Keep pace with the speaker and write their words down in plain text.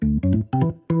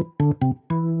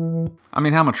I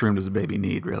mean, how much room does a baby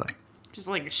need, really? Just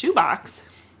like a shoebox.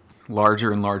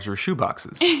 Larger and larger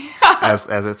shoeboxes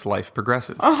as its life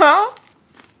progresses. Uh-huh.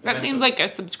 That seems like a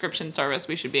subscription service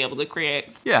we should be able to create.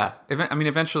 Yeah.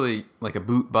 Eventually, like a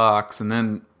boot box and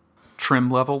then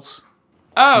trim levels.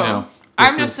 Oh. You know,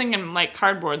 I'm just thinking like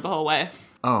cardboard the whole way.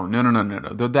 Oh, no.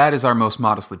 That is our most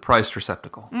modestly priced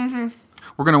receptacle. Mm-hmm.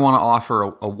 We're going to want to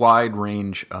offer a wide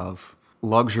range of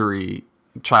luxury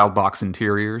child box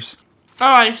interiors. Oh,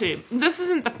 I see. This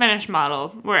isn't the finished model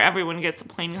where everyone gets a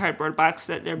plain cardboard box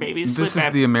that their babies sleep in. This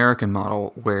is the American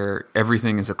model where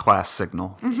everything is a class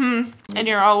signal. Mm-hmm. And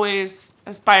you're always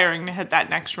aspiring to hit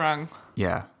that next rung.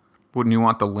 Yeah. Wouldn't you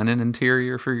want the linen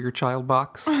interior for your child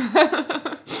box?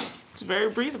 It's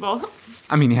very breathable.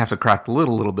 I mean, you have to crack the lid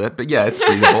a little bit, but yeah, it's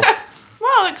breathable.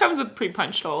 Well, it comes with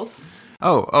pre-punched holes.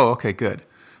 Oh, okay, good.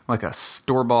 Like a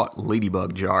store-bought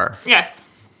ladybug jar. Yes.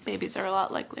 Babies are a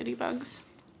lot like ladybugs.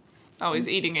 Always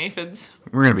eating aphids.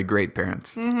 We're going to be great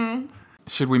parents. Mm-hmm.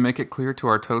 Should we make it clear to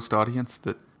our Toast audience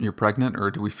that you're pregnant,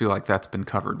 or do we feel like that's been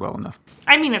covered well enough?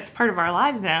 I mean, it's part of our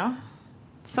lives now.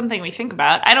 Something we think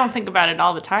about. I don't think about it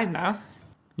all the time, though.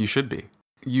 You should be.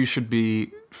 You should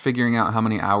be figuring out how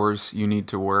many hours you need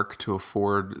to work to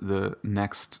afford the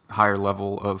next higher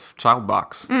level of child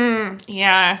box.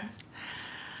 Yeah.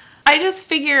 I just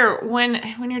figure when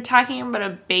you're talking about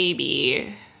a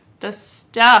baby, the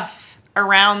stuff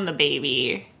around the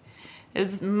baby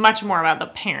is much more about the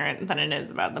parent than it is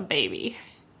about the baby.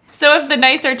 So if the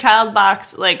nicer child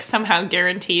box like somehow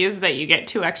guarantees that you get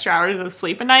 2 extra hours of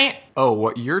sleep a night. Oh,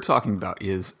 what you're talking about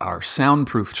is our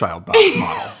soundproof child box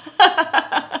model.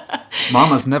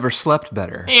 Mama's never slept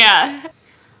better. Yeah.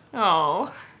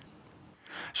 Oh.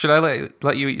 Should I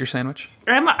let you eat your sandwich?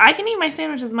 I can eat my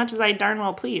sandwich as much as I darn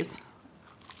well please.